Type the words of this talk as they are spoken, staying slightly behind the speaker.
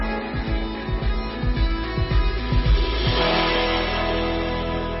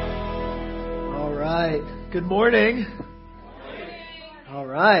Good morning. All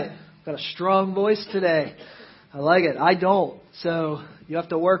right. Got a strong voice today. I like it. I don't. So you have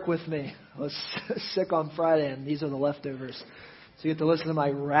to work with me. I was sick on Friday and these are the leftovers. So you get to listen to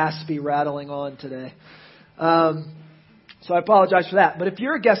my raspy rattling on today. So I apologize for that. But if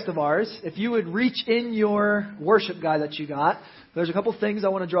you're a guest of ours, if you would reach in your worship guide that you got, there's a couple things I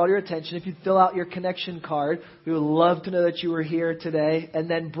want to draw to your attention. If you'd fill out your connection card, we would love to know that you were here today. And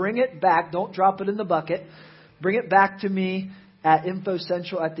then bring it back. Don't drop it in the bucket. Bring it back to me at Info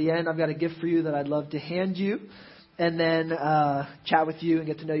Central at the end. I've got a gift for you that I'd love to hand you. And then chat with you and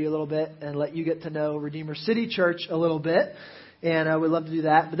get to know you a little bit and let you get to know Redeemer City Church a little bit. And I would love to do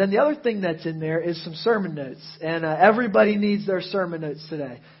that. But then the other thing that's in there is some sermon notes. And everybody needs their sermon notes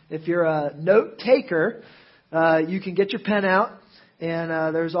today. If you're a note taker, you can get your pen out.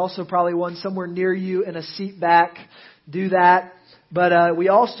 And there's also probably one somewhere near you in a seat back. Do that. But we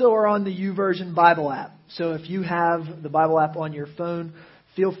also are on the YouVersion Bible app. So if you have the Bible app on your phone,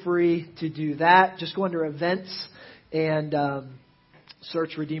 feel free to do that. Just go under events and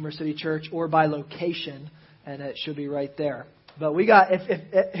search Redeemer City Church or by location, and it should be right there. But we got,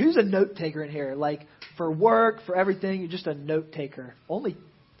 if who's a note taker in here? Like for work, for everything, you're just a note taker. Only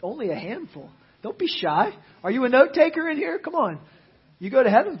a handful. Don't be shy. Are you a note taker in here? Come on. You go to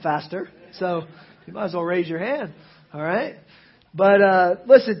heaven faster, so you might as well raise your hand. All right. But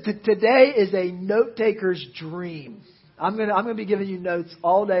listen, today is a note taker's dream. I'm gonna be giving you notes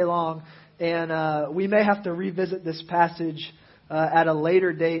all day long, and we may have to revisit this passage at a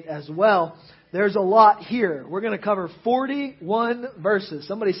later date as well. There's a lot here. We're going to cover 41 verses.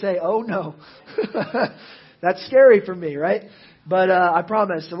 Somebody say, "Oh no," that's scary for me, right? But I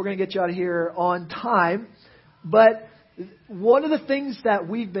promise. So we're going to get you out of here on time. But one of the things that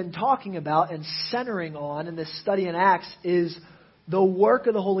we've been talking about and centering on in this study in Acts is the work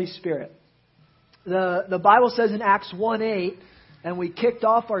of the Holy Spirit. The Bible says in Acts 1:8, and we kicked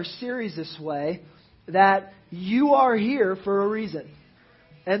off our series this way, that you are here for a reason.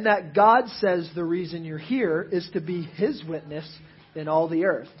 And that God says the reason you're here is to be His witness in all the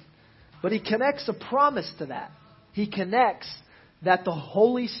earth. But He connects a promise to that. He connects that the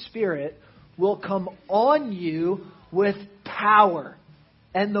Holy Spirit will come on you with power.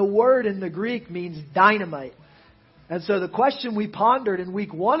 And the word in the Greek means dynamite. And so the question we pondered in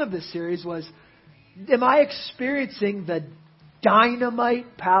week 1 of this series was, am I experiencing the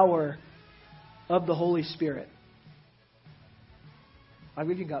dynamite power of the Holy Spirit? I've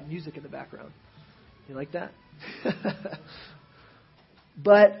even got music in the background. You like that?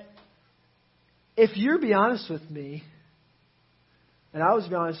 But if you're be honest with me, and I was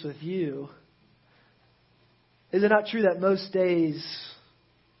be honest with you, is it not true that most days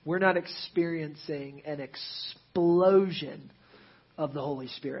we're not experiencing an explosion of the Holy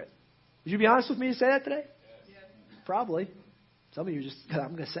Spirit? Would you be honest with me to say that today? Yeah. Probably. Some of you just,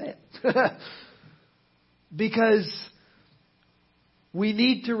 I'm going to say it. Because we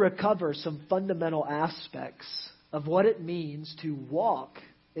need to recover some fundamental aspects of what it means to walk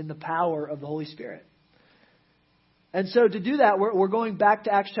in the power of the Holy Spirit. And so to do that, we're going back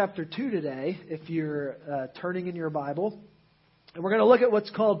to Acts chapter 2 today, if you're turning in your Bible. And we're going to look at what's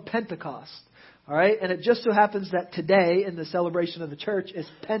called Pentecost. All right? And it just so happens that today, in the celebration of the church, is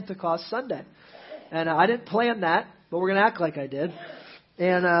Pentecost Sunday. And I didn't plan that, but we're going to act like I did.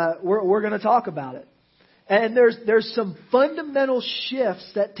 And we're going to talk about it. And there's some fundamental shifts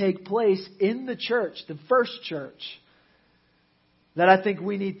that take place in the church, the first church, that I think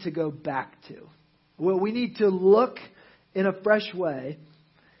we need to go back to. Well, we need to look in a fresh way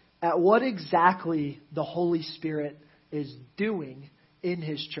at what exactly the Holy Spirit is doing in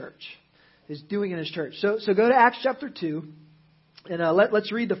His church. So go to Acts chapter 2, and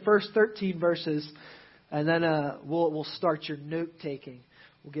let's read the first 13 verses, and then we'll start your note taking.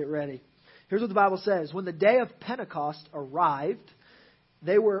 We'll get ready. Here's what the Bible says. When the day of Pentecost arrived,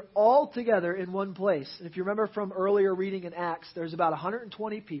 they were all together in one place. And if you remember from earlier reading in Acts, there's about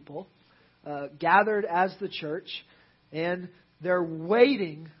 120 people gathered as the church, and they're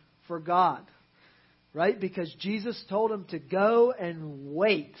waiting for God, right? Because Jesus told them to go and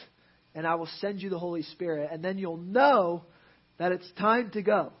wait, and I will send you the Holy Spirit. And then you'll know that it's time to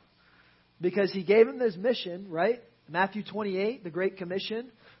go. Because He gave them this mission, right? Matthew 28, the Great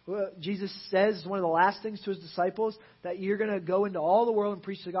Commission. Jesus says, one of the last things to His disciples, that you're going to go into all the world and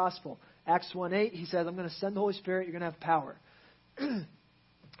preach the gospel. Acts 1:8, He says, I'm going to send the Holy Spirit, you're going to have power.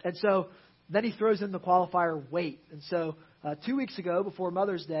 And so then He throws in the qualifier, wait. And so 2 weeks ago, before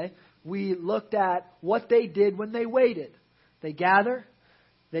Mother's Day, we looked at what they did when they waited. They gather,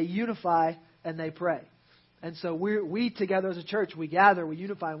 they unify, and they pray. And so we together as a church, we gather, we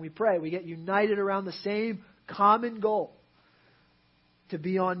unify, and we pray. We get united around the same common goal, to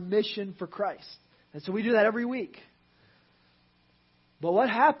be on mission for Christ. And so we do that every week. But what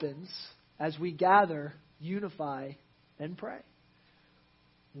happens as we gather, unify, and pray?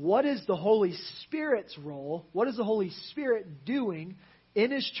 What is the Holy Spirit's role? What is the Holy Spirit doing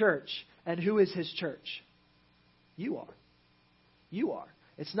in His church? And who is His church? You are. You are.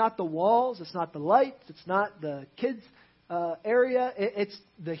 It's not the walls. It's not the lights. It's not the kids' area. It's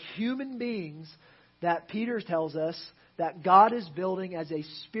the human beings that Peter tells us that God is building as a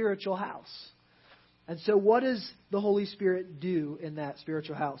spiritual house. And so what does the Holy Spirit do in that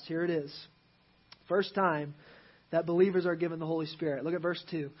spiritual house? Here it is. First time that believers are given the Holy Spirit. Look at verse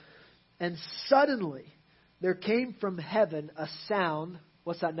 2. And suddenly there came from heaven a sound.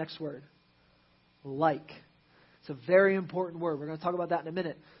 What's that next word? Like. It's a very important word. We're going to talk about that in a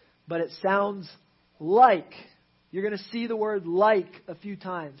minute. But it sounds like. You're going to see the word like a few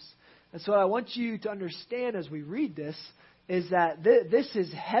times. And so what I want you to understand as we read this is that this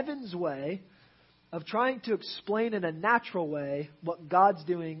is heaven's way of trying to explain in a natural way what God's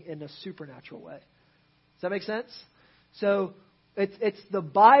doing in a supernatural way. Does that make sense? So it's the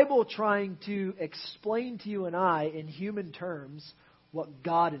Bible trying to explain to you and I in human terms what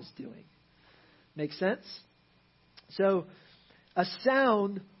God is doing. Make sense? So a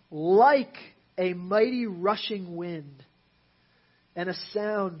sound like a mighty rushing wind, and a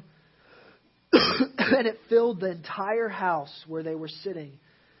sound and it filled the entire house where they were sitting,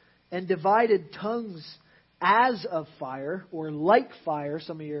 and divided tongues as of fire, or like fire,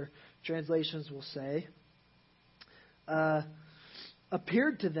 some of your translations will say,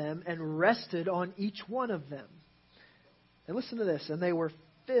 appeared to them and rested on each one of them. And listen to this. And they were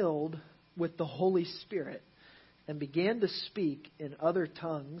filled with the Holy Spirit and began to speak in other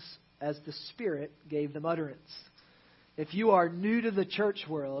tongues as the Spirit gave them utterance. If you are new to the church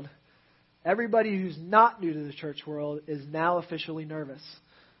world, everybody who's not new to the church world is now officially nervous.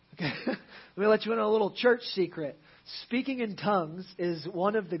 Okay? Let me let you in on a little church secret. Speaking in tongues is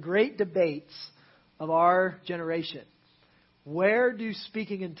one of the great debates of our generation. Where do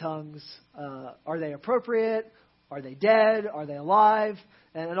speaking in tongues, are they appropriate? Are they dead? Are they alive?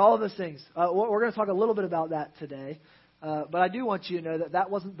 And all of those things. We're going to talk a little bit about that today. But I do want you to know that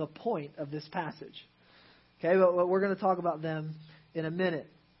that wasn't the point of this passage. Okay, but we're going to talk about them in a minute.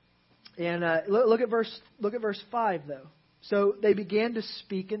 And look at verse 5, though. So they began to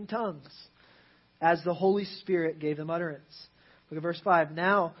speak in tongues as the Holy Spirit gave them utterance. Look at verse 5.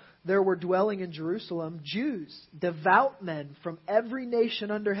 Now there were dwelling in Jerusalem Jews, devout men from every nation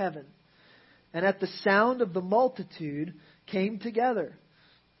under heaven. And at the sound of the multitude came together.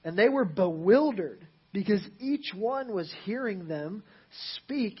 And they were bewildered because each one was hearing them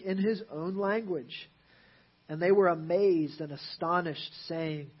speak in his own language. And they were amazed and astonished,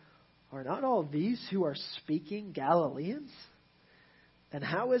 saying, "Are not all these who are speaking Galileans? And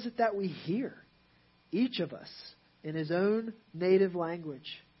how is it that we hear, each of us, in his own native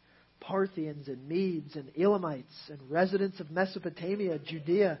language? Parthians and Medes and Elamites and residents of Mesopotamia,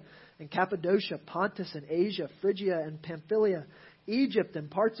 Judea and Cappadocia, Pontus and Asia, Phrygia and Pamphylia, Egypt and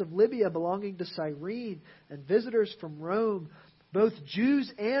parts of Libya belonging to Cyrene, and visitors from Rome, both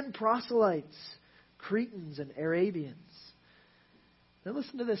Jews and proselytes, Cretans and Arabians." Now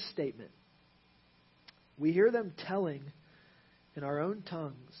listen to this statement. We hear them telling in our own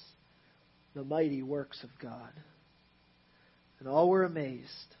tongues the mighty works of God. And all were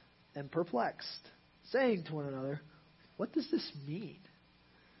amazed and perplexed, saying to one another, "What does this mean?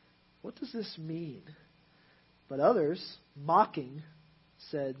 What does this mean?" But others, mocking,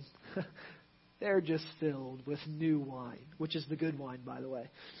 said, "They're just filled with new wine," which is the good wine, by the way.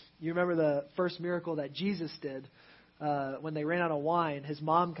 You remember the first miracle that Jesus did when they ran out of wine. His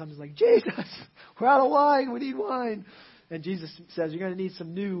mom comes like, "Jesus, we're out of wine. We need wine." And Jesus says, "You're going to need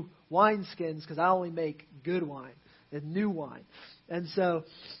some new wineskins because I only make good wine and new wine." And so,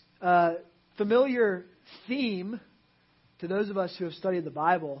 familiar theme to those of us who have studied the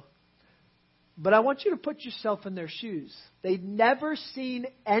Bible. But I want you to put yourself in their shoes. They'd never seen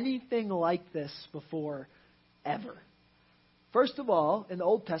anything like this before, ever. First of all, in the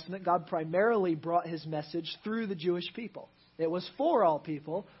Old Testament, God primarily brought His message through the Jewish people. It was for all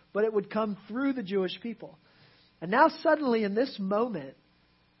people, but it would come through the Jewish people. And now suddenly in this moment,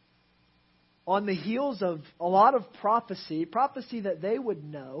 on the heels of a lot of prophecy that they would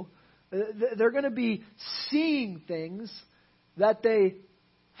know, they're going to be seeing things that they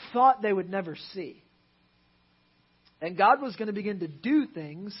thought they would never see. And God was going to begin to do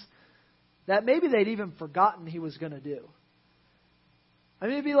things that maybe they'd even forgotten He was going to do. I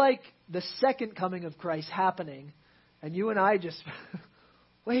mean, it'd be like the second coming of Christ happening, and you and I just,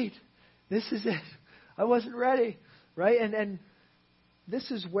 wait, this is it. I wasn't ready, right? And this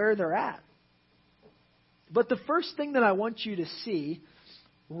is where they're at. But the first thing that I want you to see,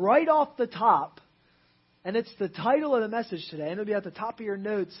 right off the top, and it's the title of the message today, and it'll be at the top of your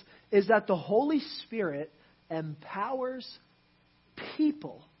notes, is that the Holy Spirit empowers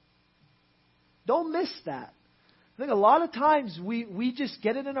people. Don't miss that. I think a lot of times we just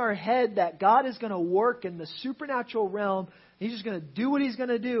get it in our head that God is going to work in the supernatural realm. He's just going to do what He's going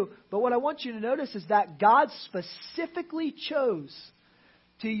to do. But what I want you to notice is that God specifically chose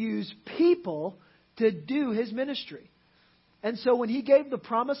to use people to do His ministry. And so when He gave the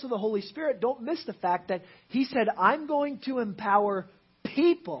promise of the Holy Spirit, don't miss the fact that He said, I'm going to empower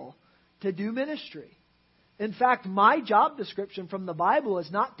people to do ministry. In fact, my job description from the Bible is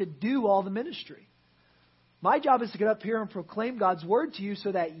not to do all the ministry. My job is to get up here and proclaim God's word to you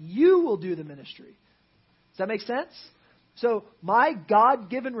so that you will do the ministry. Does that make sense? So my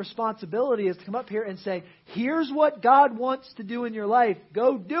God-given responsibility is to come up here and say, here's what God wants to do in your life.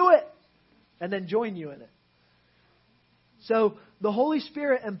 Go do it. And then join you in it. So the Holy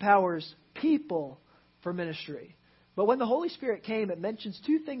Spirit empowers people for ministry. But when the Holy Spirit came, it mentions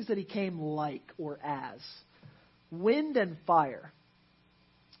two things that He came like or as. Wind and fire.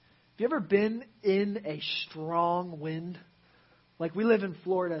 Have you ever been in a strong wind? Like we live in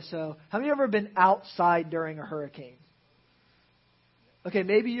Florida, so have you ever been outside during a hurricane? Okay,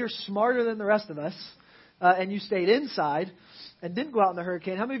 maybe you're smarter than the rest of us, and you stayed inside and didn't go out in the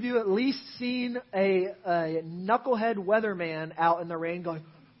hurricane. How many of you at least seen a knucklehead weatherman out in the rain going,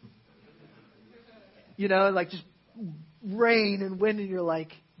 like just rain and wind, and you're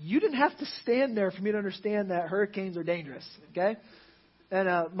like, you didn't have to stand there for me to understand that hurricanes are dangerous, okay?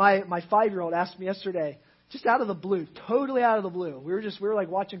 And my 5-year-old asked me yesterday, just out of the blue, totally out of the blue. We were like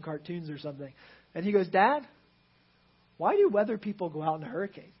watching cartoons or something. And he goes, Dad, why do weather people go out in a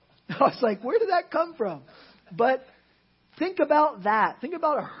hurricane? I was like, where did that come from? But think about that. Think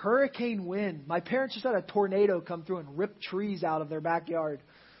about a hurricane wind. My parents just had a tornado come through and rip trees out of their backyard.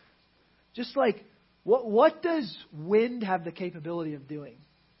 Just like, what does wind have the capability of doing?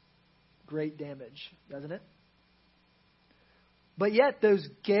 Great damage, doesn't it? But yet those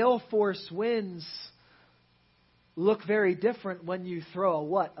gale force winds look very different when you throw a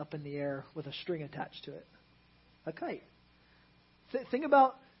what up in the air with a string attached to it? A kite. Think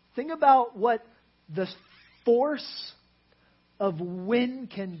about what the force of wind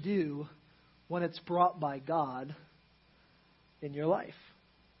can do when it's brought by God in your life.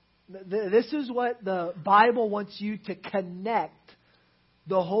 This is what the Bible wants you to connect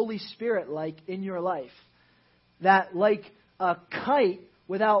the Holy Spirit like in your life. That like a kite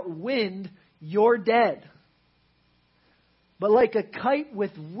without wind, you're dead. But like a kite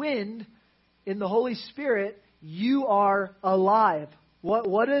with wind in the Holy Spirit, you are alive.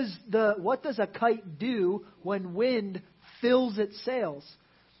 What does a kite do when wind fills its sails?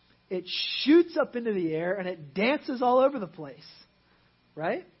 It shoots up into the air and it dances all over the place.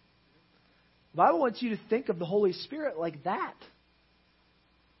 Right? The Bible wants you to think of the Holy Spirit like that.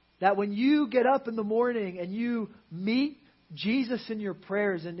 That when you get up in the morning and you meet Jesus in your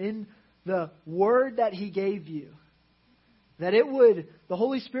prayers and in the word that He gave you, that the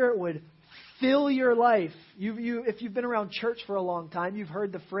Holy Spirit would fill your life. If you've been around church for a long time, you've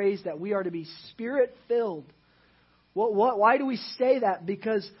heard the phrase that we are to be Spirit-filled. Why do we say that?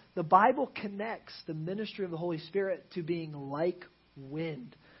 Because the Bible connects the ministry of the Holy Spirit to being like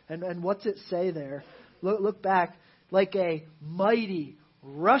wind. And what's it say there? Look back. Like a mighty,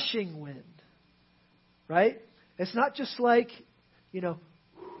 rushing wind. Right? It's not just like,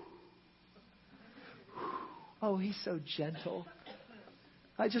 oh, He's so gentle.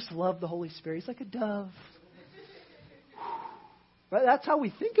 I just love the Holy Spirit. He's like a dove. Right? That's how we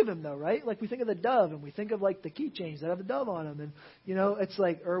think of Him, though, right? Like we think of the dove, and we think of like the keychains that have a dove on them, and it's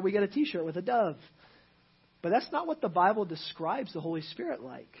like, or we get a T-shirt with a dove. But that's not what the Bible describes the Holy Spirit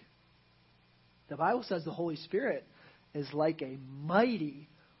like. The Bible says the Holy Spirit is like a mighty,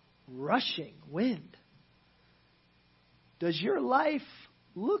 rushing wind. Does your life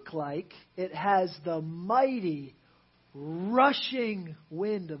look like it has the mighty, rushing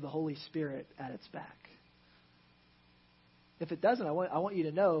wind of the Holy Spirit at its back? If it doesn't, I want you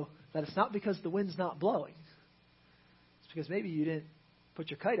to know that it's not because the wind's not blowing. It's because maybe you didn't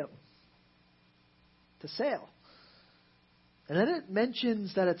put your kite up to sail. And then it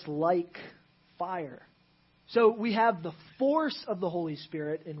mentions that it's like fire. So we have the force of the Holy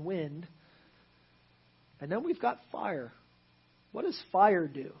Spirit in wind, and then we've got fire. What does fire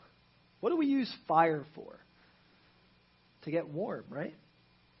do? What do we use fire for? To get warm, right?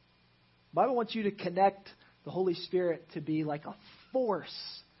 The Bible wants you to connect the Holy Spirit to be like a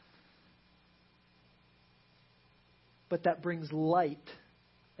force, but that brings light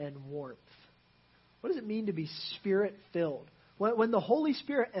and warmth. What does it mean to be Spirit-filled? When the Holy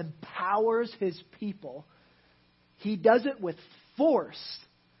Spirit empowers His people, He does it with force,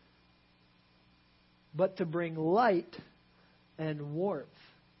 but to bring light and warmth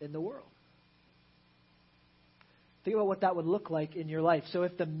in the world. Think about what that would look like in your life. So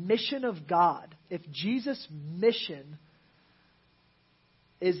if the mission of God, if Jesus' mission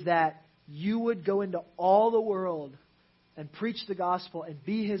is that you would go into all the world and preach the gospel and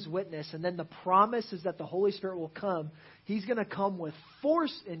be His witness, and then the promise is that the Holy Spirit will come, He's going to come with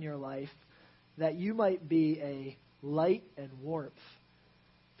force in your life that you might be a light and warmth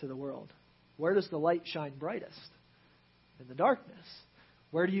to the world. Where does the light shine brightest? In the darkness.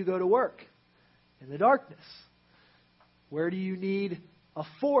 Where do you go to work? In the darkness. Where do you need a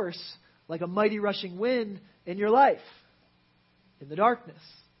force like a mighty rushing wind in your life? In the darkness.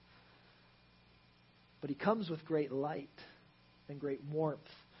 But He comes with great light and great warmth.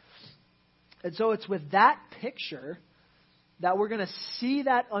 And so it's with that picture that we're going to see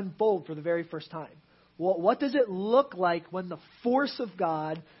that unfold for the very first time. Well, what does it look like when the force of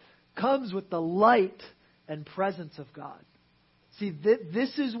God comes with the light and presence of God? See,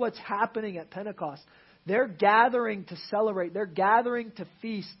 this is what's happening at Pentecost. They're gathering to celebrate. They're gathering to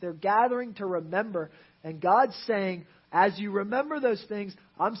feast. They're gathering to remember. And God's saying, as you remember those things,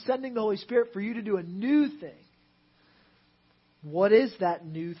 I'm sending the Holy Spirit for you to do a new thing. What is that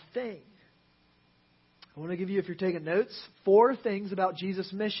new thing? I want to give you, if you're taking notes, 4 things about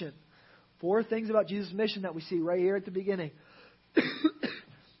Jesus' mission. 4 things about Jesus' mission that we see right here at the beginning.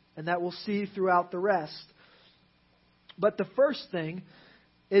 And that we'll see throughout the rest. But the first thing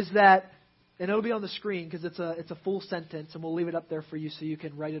is that, and it'll be on the screen because it's a full sentence, and we'll leave it up there for you so you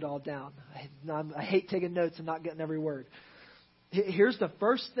can write it all down. I hate taking notes and not getting every word. Here's the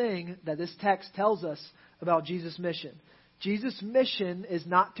first thing that this text tells us about Jesus' mission. Jesus' mission is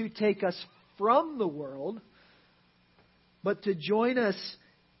not to take us from the world, but to join us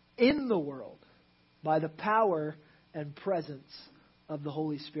in the world by the power and presence of the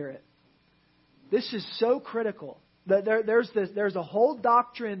Holy Spirit. This is so critical. There's a whole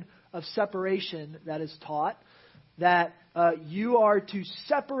doctrine of separation that is taught, that you are to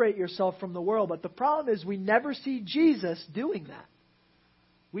separate yourself from the world. But the problem is we never see Jesus doing that.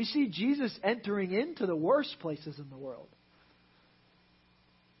 We see Jesus entering into the worst places in the world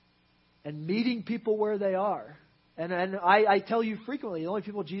and meeting people where they are. And I tell you frequently, the only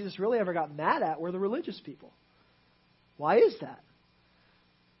people Jesus really ever got mad at were the religious people. Why is that?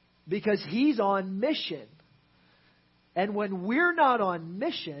 Because He's on mission. And when we're not on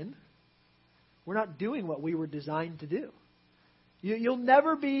mission, we're not doing what we were designed to do. You'll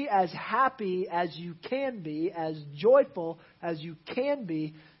never be as happy as you can be, as joyful as you can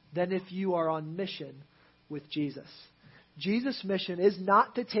be, than if you are on mission with Jesus. Jesus' mission is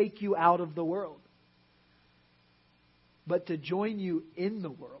not to take you out of the world, but to join you in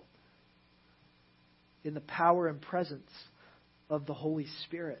the world, in the power and presence of the Holy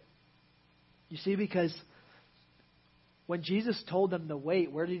Spirit. You see, because when Jesus told them to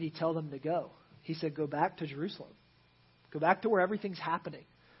wait, where did He tell them to go? He said, go back to Jerusalem. Go back to where everything's happening.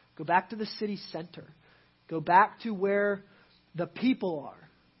 Go back to the city center. Go back to where the people are.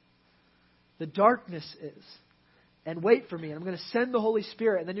 The darkness is. And wait for me. And I'm going to send the Holy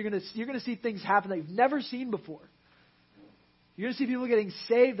Spirit. And then you're going to see things happen that you've never seen before. You're going to see people getting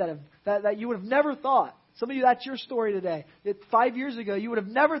saved that you would have never thought. Some of you, that's your story today. 5 years ago, you would have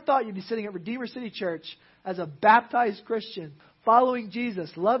never thought you'd be sitting at Redeemer City Church as a baptized Christian, following Jesus,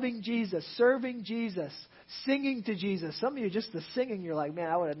 loving Jesus, serving Jesus, singing to Jesus. Some of you, just the singing, you're like, man,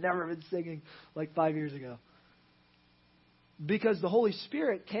 I would have never been singing like 5 years ago. Because the Holy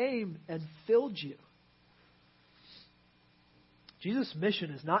Spirit came and filled you. Jesus'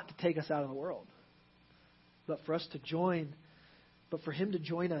 mission is not to take us out of the world, but for us to join, but for Him to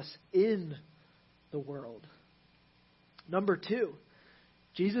join us in the world. Number 2,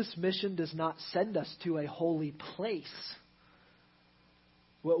 Jesus' mission does not send us to a holy place.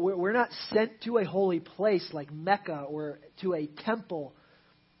 We're not sent to a holy place like Mecca or to a temple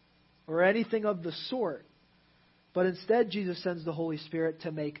or anything of the sort. But instead, Jesus sends the Holy Spirit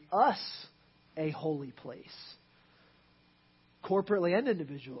to make us a holy place, corporately and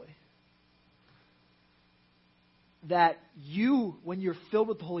individually. That you, when you're filled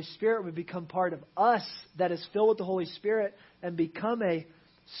with the Holy Spirit, would become part of us that is filled with the Holy Spirit and become a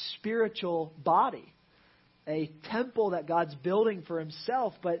spiritual body, a temple that God's building for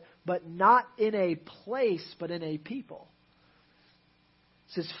Himself, but not in a place, but in a people.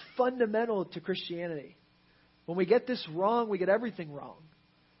 This is fundamental to Christianity. When we get this wrong, we get everything wrong.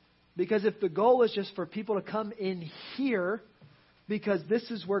 Because if the goal is just for people to come in here because this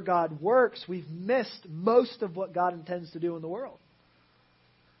is where God works, we've missed most of what God intends to do in the world.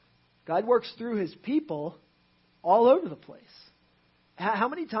 God works through His people all over the place. How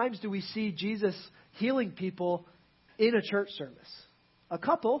many times do we see Jesus healing people in a church service? A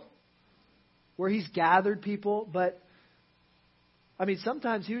couple, where He's gathered people, but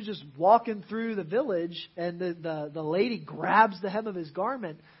sometimes He was just walking through the village and the lady grabs the hem of His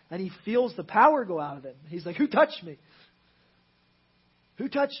garment and He feels the power go out of Him. He's like, "Who touched me? Who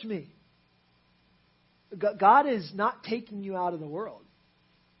touched me?" God is not taking you out of the world.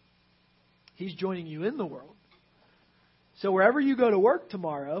 He's joining you in the world. So wherever you go to work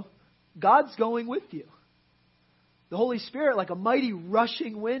tomorrow, God's going with you. The Holy Spirit, like a mighty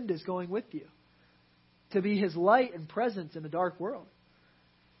rushing wind, is going with you to be His light and presence in a dark world.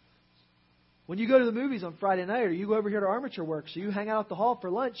 When you go to the movies on Friday night, or you go over here to Armature Works, or you hang out at the hall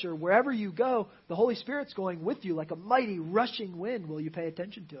for lunch, or wherever you go, the Holy Spirit's going with you like a mighty rushing wind. Will you pay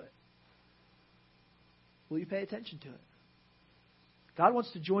attention to it? Will you pay attention to it? God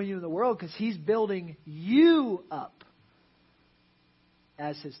wants to join you in the world because He's building you up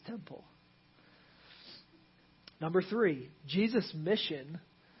as His temple. Number 3, Jesus' mission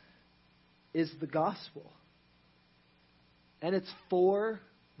is the gospel. And it's for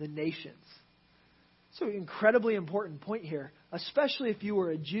the nations. So an incredibly important point here, especially if you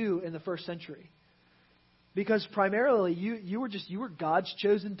were a Jew in the first century. Because primarily you were God's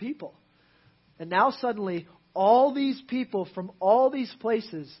chosen people. And now suddenly all these people from all these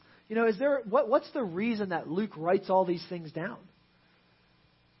places, what's the reason that Luke writes all these things down?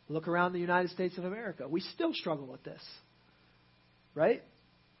 Look around the United States of America. We still struggle with this. Right?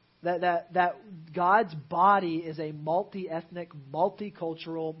 That God's body is a multi-ethnic,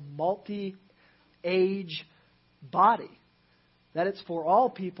 multicultural, multi-age body. That it's for all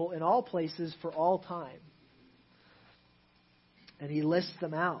people in all places for all time. And He lists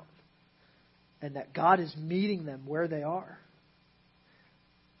them out. And that God is meeting them where they are.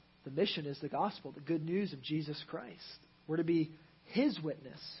 The mission is the gospel, the good news of Jesus Christ. We're to be His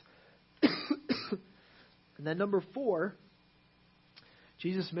witness. And then number 4,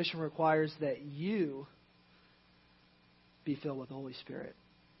 Jesus' mission requires that you be filled with the Holy Spirit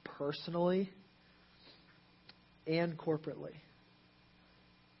personally and corporately.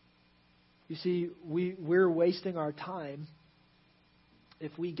 You see, we're wasting our time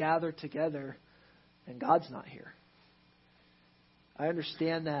if we gather together and God's not here. I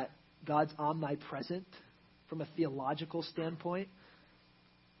understand that God's omnipresent from a theological standpoint,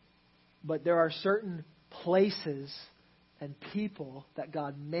 but there are certain places and people that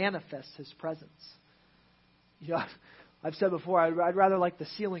God manifests His presence. I've said before, I'd rather like the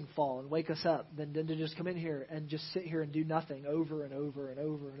ceiling fall and wake us up than to just come in here and just sit here and do nothing over and over and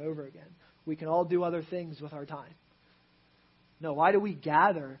over and over again. We can all do other things with our time. No, why do we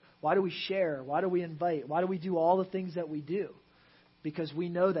gather? Why do we share? Why do we invite? Why do we do all the things that we do? Because we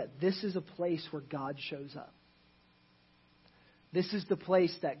know that this is a place where God shows up. This is the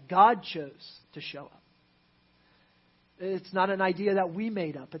place that God chose to show up. It's not an idea that we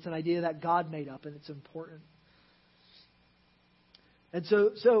made up. It's an idea that God made up, and it's important. And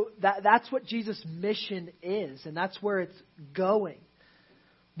so that's what Jesus' mission is, and that's where it's going.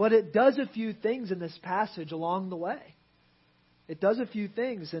 But it does a few things in this passage along the way. It does a few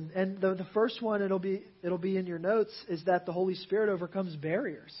things, and the first one, it'll be in your notes, is that the Holy Spirit overcomes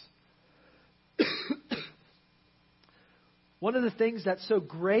barriers. One of the things that's so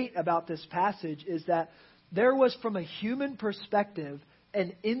great about this passage is that there was, from a human perspective,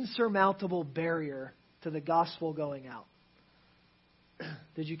 an insurmountable barrier to the gospel going out.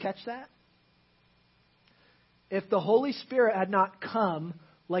 Did you catch that? If the Holy Spirit had not come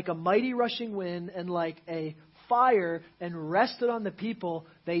like a mighty rushing wind and like a fire and rested on the people,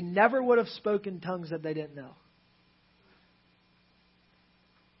 they never would have spoken tongues that they didn't know.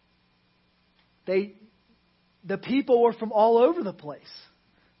 The people were from all over the place.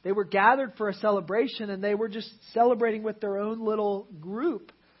 They were gathered for a celebration, and they were just celebrating with their own little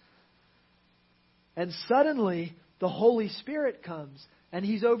group. And suddenly, the Holy Spirit comes, and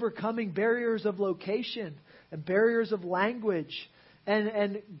He's overcoming barriers of location and barriers of language.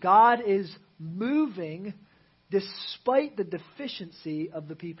 And God is moving despite the deficiency of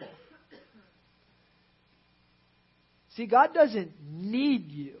the people. See, God doesn't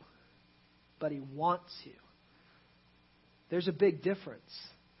need you, but He wants you. There's a big difference.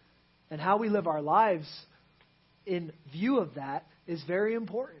 And how we live our lives in view of that is very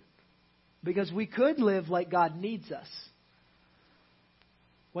important. Because we could live like God needs us.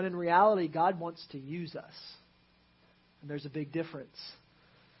 when in reality, God wants to use us. And there's a big difference.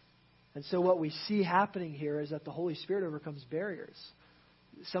 And so what we see happening here is that the Holy Spirit overcomes barriers.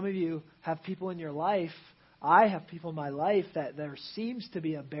 Some of you have people in your life, I have people in my life that there seems to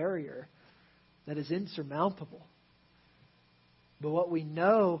be a barrier that is insurmountable. But what we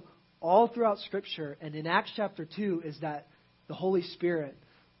know all throughout Scripture and in Acts chapter 2 is that the Holy Spirit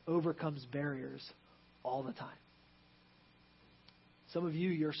overcomes barriers all the time. Some of you,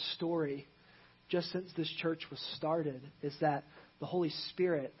 your story, just since this church was started, is that the Holy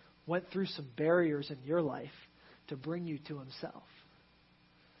Spirit went through some barriers in your life to bring you to Himself.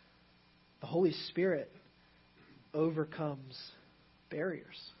 The Holy Spirit overcomes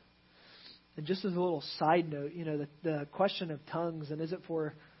barriers. And just as a little side note, the question of tongues, and is it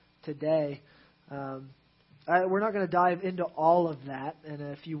for today? We're not going to dive into all of that. And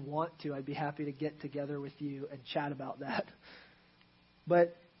if you want to, I'd be happy to get together with you and chat about that.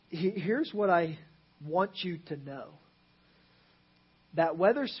 But here's what I want you to know. That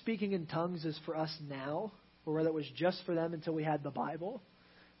whether speaking in tongues is for us now, or whether it was just for them until we had the Bible,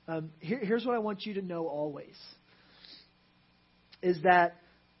 here's what I want you to know always. Is that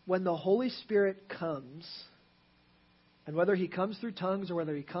when the Holy Spirit comes, and whether He comes through tongues or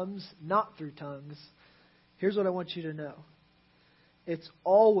whether He comes not through tongues, here's what I want you to know. It's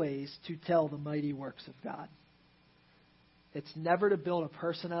always to tell the mighty works of God. It's never to build a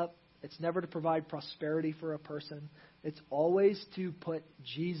person up. It's never to provide prosperity for a person. It's always to put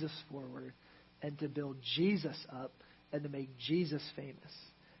Jesus forward and to build Jesus up and to make Jesus famous.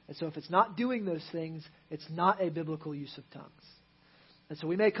 And so if it's not doing those things, it's not a biblical use of tongues. And so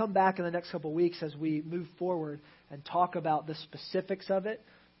we may come back in the next couple of weeks as we move forward and talk about the specifics of it.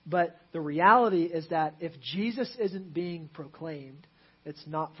 But the reality is that if Jesus isn't being proclaimed, it's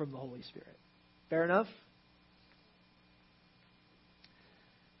not from the Holy Spirit. Fair enough?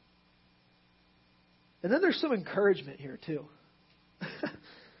 And then there's some encouragement here too.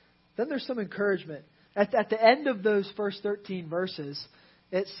 Then there's some encouragement. At the end of those first 13 verses,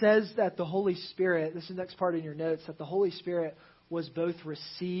 it says that the Holy Spirit, this is the next part in your notes, that the Holy Spirit was both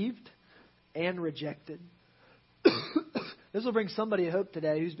received and rejected. This will bring somebody hope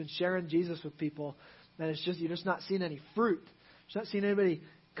today who's been sharing Jesus with people, and you're just not seeing any fruit. You're not seeing anybody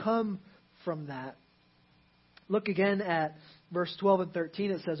come from that. Look again at verse 12 and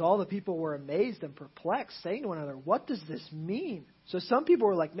 13. It says, all the people were amazed and perplexed, saying to one another, what does this mean? So some people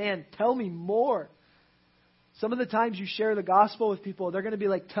were like, man, tell me more. Some of the times you share the gospel with people, they're going to be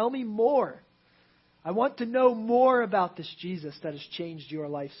like, tell me more. I want to know more about this Jesus that has changed your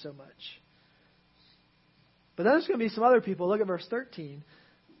life so much. But then there's going to be some other people. Look at verse 13.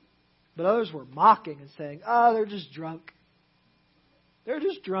 But others were mocking and saying, oh, they're just drunk. They're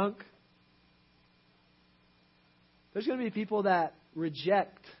just drunk. There's going to be people that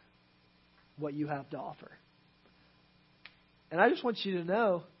reject what you have to offer. And I just want you to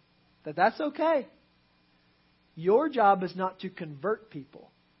know that that's okay. Your job is not to convert people.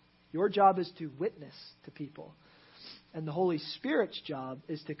 Your job is to witness to people. And the Holy Spirit's job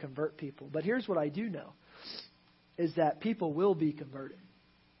is to convert people. But here's what I do know, is that people will be converted.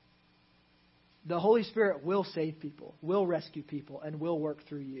 The Holy Spirit will save people, will rescue people, and will work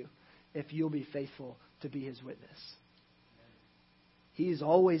through you if you'll be faithful to be His witness. He is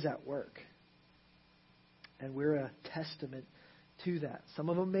always at work. And we're a testament to that. Some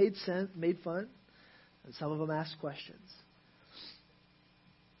of them made fun, and some of them asked questions.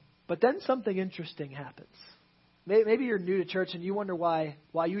 But then something interesting happens. Maybe you're new to church and you wonder why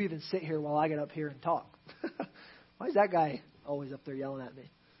you even sit here while I get up here and talk. Why is that guy always up there yelling at me?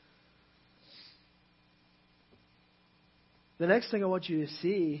 The next thing I want you to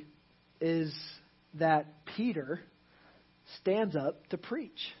see is that Peter stands up to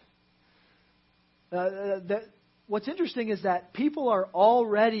preach. What's interesting is that people are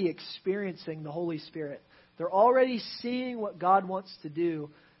already experiencing the Holy Spirit. They're already seeing what God wants to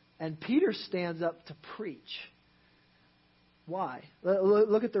do. And Peter stands up to preach. Why?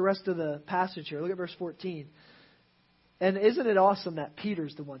 Look at the rest of the passage here. Look at verse 14. And isn't it awesome that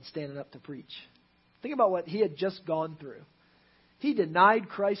Peter's the one standing up to preach? Think about what he had just gone through. He denied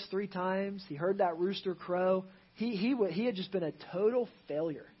Christ 3 times. He heard that rooster crow. He had just been a total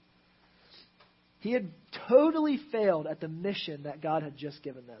failure. He had totally failed at the mission that God had just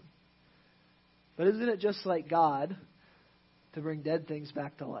given them. But isn't it just like God to bring dead things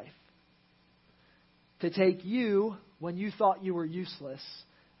back to life? To take you when you thought you were useless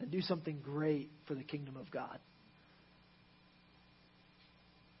and do something great for the kingdom of God.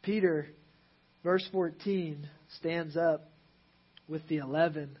 Peter, verse 14, stands up with the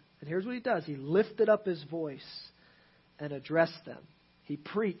 11. And here's what he does. He lifted up his voice and addressed them. he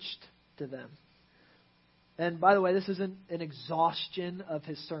preached to them. And by the way, this isn't an exhaustion of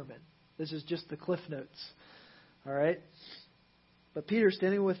his sermon. This is just the cliff notes. All right? But Peter,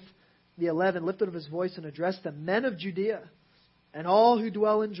 standing with the 11, lifted up his voice and addressed the men of Judea and all who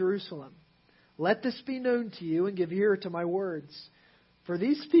dwell in Jerusalem. Let this be known to you and give ear to my words. For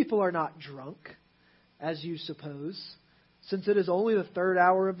these people are not drunk, as you suppose, since it is only the third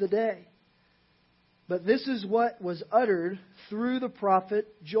hour of the day. But this is what was uttered through the prophet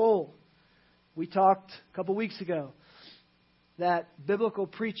Joel. We talked a couple weeks ago that biblical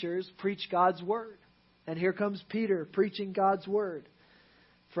preachers preach God's word. And here comes Peter preaching God's word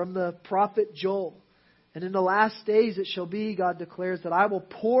from the prophet Joel. And in the last days it shall be, God declares, that I will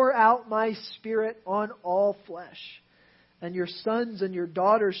pour out my Spirit on all flesh. And your sons and your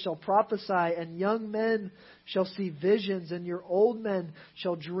daughters shall prophesy, and young men shall see visions, and your old men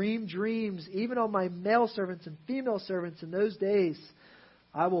shall dream dreams. Even on my male servants and female servants in those days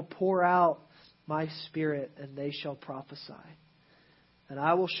I will pour out my Spirit, and they shall prophesy. And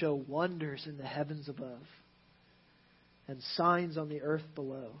I will show wonders in the heavens above, and signs on the earth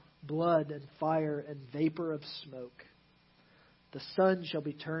below, blood and fire and vapor of smoke. The sun shall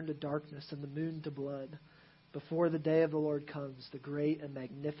be turned to darkness and the moon to blood before the day of the Lord comes, the great and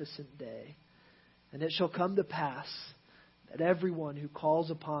magnificent day. And it shall come to pass that everyone who calls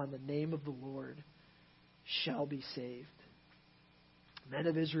upon the name of the Lord shall be saved. Men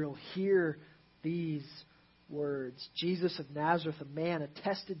of Israel, hear these words. Jesus of Nazareth, a man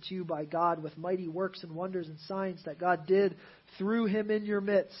attested to you by God with mighty works and wonders and signs that God did through him in your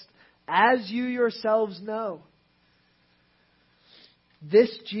midst, as you yourselves know.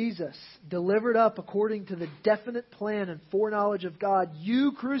 This Jesus, delivered up according to the definite plan and foreknowledge of God,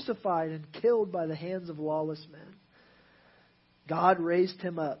 you crucified and killed by the hands of lawless men. God raised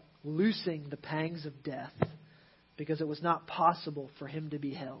him up, loosing the pangs of death, because it was not possible for him to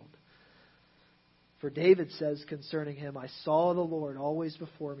be held. For David says concerning him, I saw the Lord always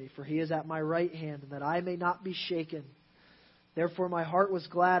before me, for he is at my right hand, and that I may not be shaken. Therefore my heart was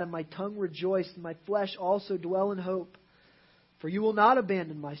glad, and my tongue rejoiced, and my flesh also dwell in hope. For you will not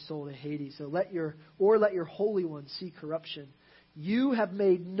abandon my soul to Hades, or let your Holy One see corruption. You have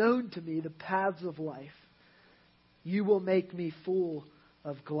made known to me the paths of life. You will make me full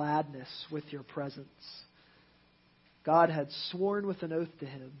of gladness with your presence. God had sworn with an oath to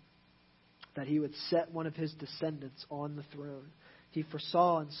him that he would set one of his descendants on the throne. He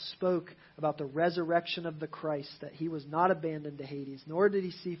foresaw and spoke about the resurrection of the Christ, that he was not abandoned to Hades, nor did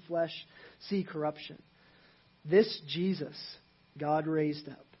he see corruption. This Jesus God raised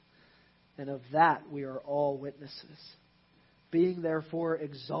up, and of that we are all witnesses. Being therefore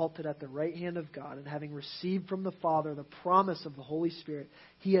exalted at the right hand of God, and having received from the Father the promise of the Holy Spirit,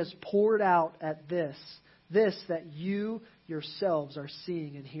 he has poured out at this that you yourselves are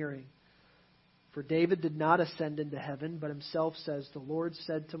seeing and hearing. For David did not ascend into heaven, but himself says, the Lord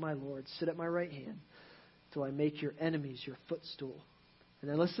said to my Lord, sit at my right hand till I make your enemies your footstool. And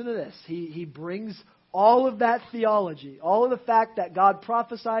then listen to this. He brings all of that theology, all of the fact that God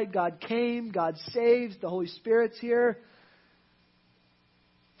prophesied, God came, God saves, the Holy Spirit's here.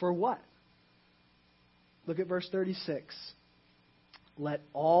 For what? Look at verse 36. Let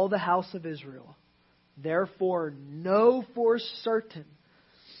all the house of Israel therefore know for certain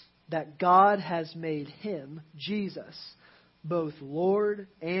that God has made him, Jesus, both Lord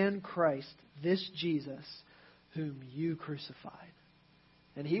and Christ, this Jesus whom you crucified.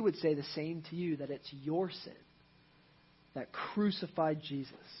 And he would say the same to you, that it's your sin that crucified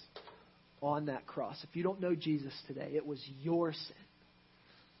Jesus on that cross. If you don't know Jesus today, it was your sin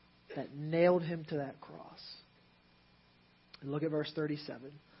that nailed him to that cross. And look at verse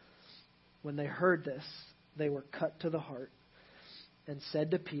 37. When they heard this, they were cut to the heart and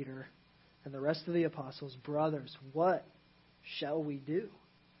said to Peter and the rest of the apostles, brothers, what shall we do?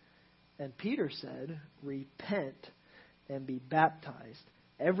 And Peter said, repent and be baptized,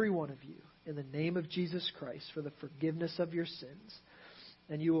 every one of you, in the name of Jesus Christ for the forgiveness of your sins,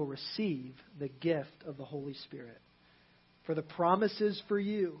 and you will receive the gift of the Holy Spirit. For the promise is for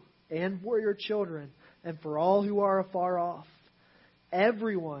you and for your children and for all who are afar off,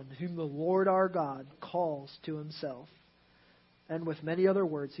 everyone whom the Lord our God calls to himself. And with many other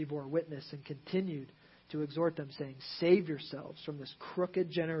words he bore witness and continued to exhort them, saying, save yourselves from this crooked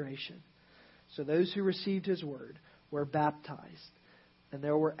generation. So those who received his word were baptized. And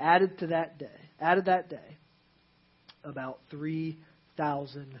there were added that day, about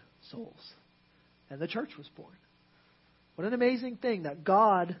 3,000 souls. And the church was born. What an amazing thing that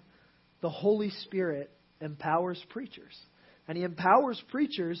God, the Holy Spirit, empowers preachers. And he empowers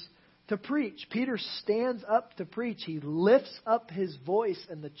preachers to preach. Peter stands up to preach. He lifts up his voice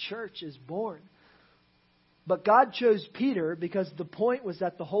and the church is born. But God chose Peter because the point was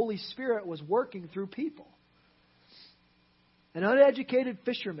that the Holy Spirit was working through people. An uneducated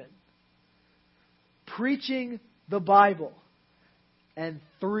fisherman preaching the Bible, and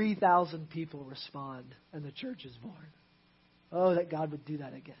 3,000 people respond and the church is born. Oh, that God would do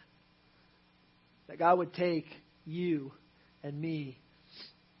that again. That God would take you and me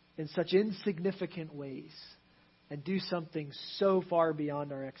in such insignificant ways and do something so far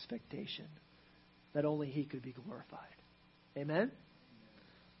beyond our expectation that only He could be glorified. Amen?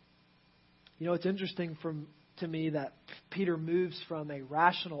 You know, it's interesting to me that Peter moves from a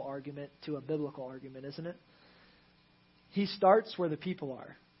rational argument to a biblical argument, isn't it? He starts where the people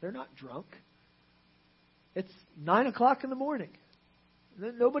are. They're not drunk. It's 9 o'clock in the morning.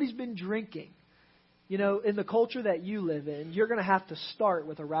 Nobody's been drinking. You know, in the culture that you live in, you're going to have to start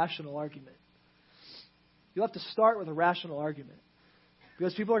with a rational argument. You'll have to start with a rational argument.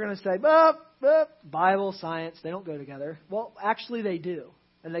 Because people are going to say, Bible, science, they don't go together. Well, actually they do.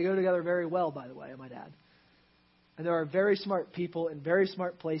 And they go together very well, by the way, I might add. And there are very smart people in very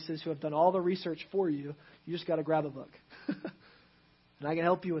smart places who have done all the research for you. You just got to grab a book. And I can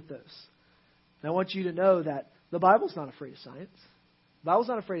help you with those. And I want you to know that the Bible's not afraid of science. The Bible's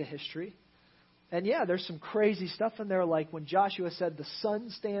not afraid of history. And yeah, there's some crazy stuff in there, like when Joshua said the sun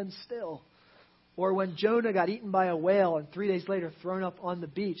stands still. Or when Jonah got eaten by a whale and 3 days later thrown up on the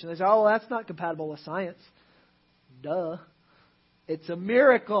beach. And they say, oh, well, that's not compatible with science. Duh. It's a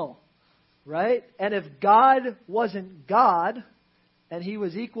miracle, right? And if God wasn't God and He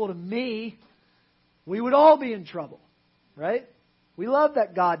was equal to me, we would all be in trouble, right? We love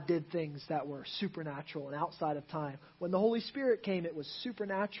that God did things that were supernatural and outside of time. When the Holy Spirit came, it was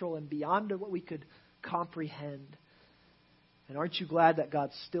supernatural and beyond what we could comprehend. And aren't you glad that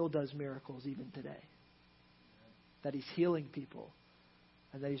God still does miracles even today? That He's healing people,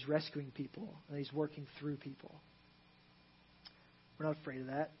 and that He's rescuing people, and that He's working through people. We're not afraid of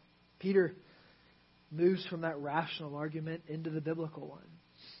that. Peter moves from that rational argument into the biblical one.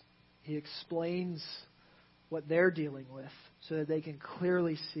 He explains what they're dealing with so that they can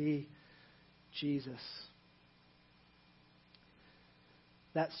clearly see Jesus.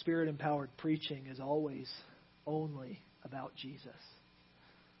 That Spirit-empowered preaching is always only about Jesus.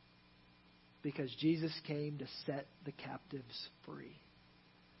 Because Jesus came to set the captives free.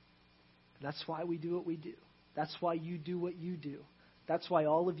 And that's why we do what we do. That's why you do what you do. That's why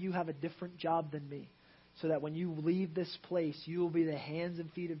all of you have a different job than me. So that when you leave this place, you will be the hands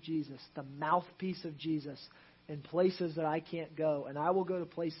and feet of Jesus, the mouthpiece of Jesus in places that I can't go. And I will go to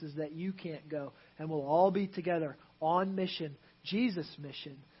places that you can't go. And we'll all be together on mission, Jesus'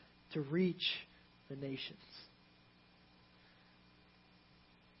 mission, to reach the nations.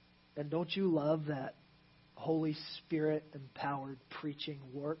 And don't you love that Holy Spirit empowered preaching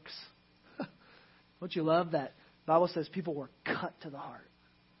works? Don't you love that? The Bible says people were cut to the heart.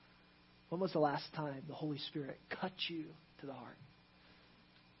 When was the last time the Holy Spirit cut you to the heart?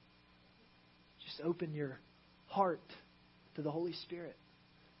 Just open your heart to the Holy Spirit.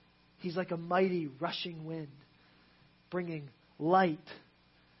 He's like a mighty rushing wind, bringing light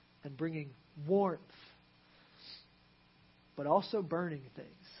and bringing warmth, but also burning things.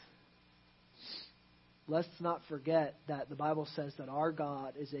 Let's not forget that the Bible says that our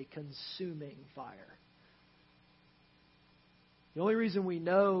God is a consuming fire. The only reason we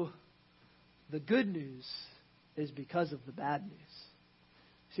know the good news is because of the bad news.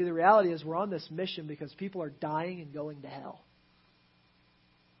 See, the reality is we're on this mission because people are dying and going to hell.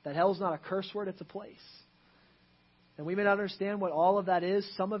 That hell's not a curse word, it's a place. And we may not understand what all of that is.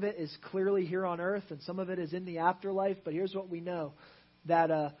 Some of it is clearly here on earth and some of it is in the afterlife. But here's what we know,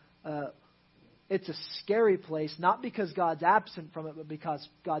 that it's a scary place, not because God's absent from it, but because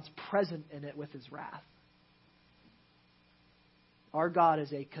God's present in it with His wrath. Our God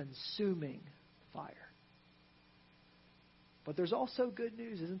is a consuming fire. But there's also good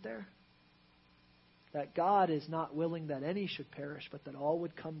news, isn't there? That God is not willing that any should perish, but that all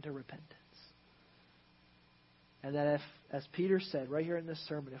would come to repentance. And that if, as Peter said right here in this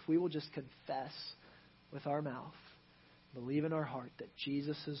sermon, if we will just confess with our mouth, believe in our heart that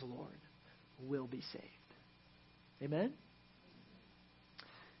Jesus is Lord, we'll be saved. Amen?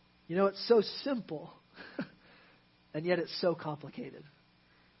 You know, it's so simple, and yet it's so complicated.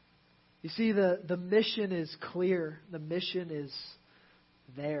 You see, the mission is clear. The mission is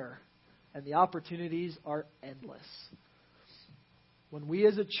there. And the opportunities are endless. When we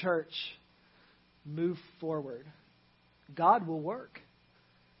as a church move forward, God will work.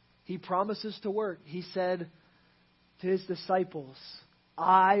 He promises to work. He said to His disciples,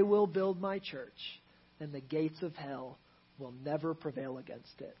 I will build my church, and the gates of hell will never prevail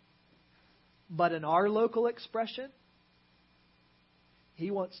against it. But in our local expression, He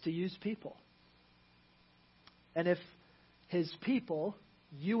wants to use people. And if His people,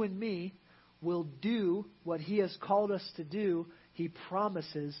 you and me, will do what He has called us to do, He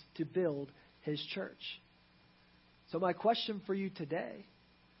promises to build His church. So my question for you today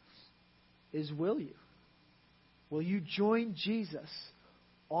is, will you? Will you join Jesus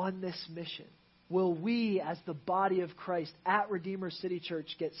on this mission? Will we, as the body of Christ at Redeemer City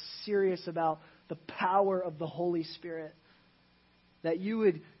Church, get serious about the power of the Holy Spirit? That you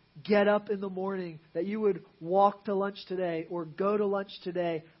would get up in the morning, that you would walk to lunch today or go to lunch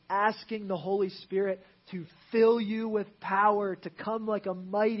today asking the Holy Spirit to fill you with power, to come like a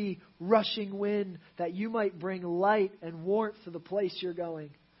mighty rushing wind, that you might bring light and warmth to the place you're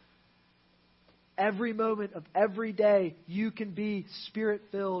going. Every moment of every day, you can be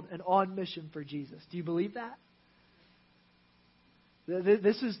Spirit-filled and on mission for Jesus. Do you believe that?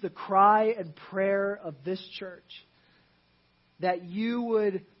 This is the cry and prayer of this church. That you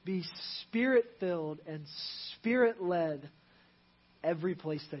would be Spirit-filled and Spirit-led every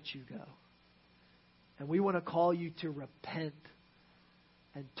place that you go. And we want to call you to repent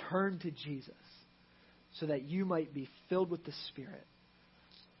and turn to Jesus so that you might be filled with the Spirit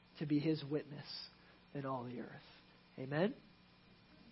to be His witness in all the earth. Amen?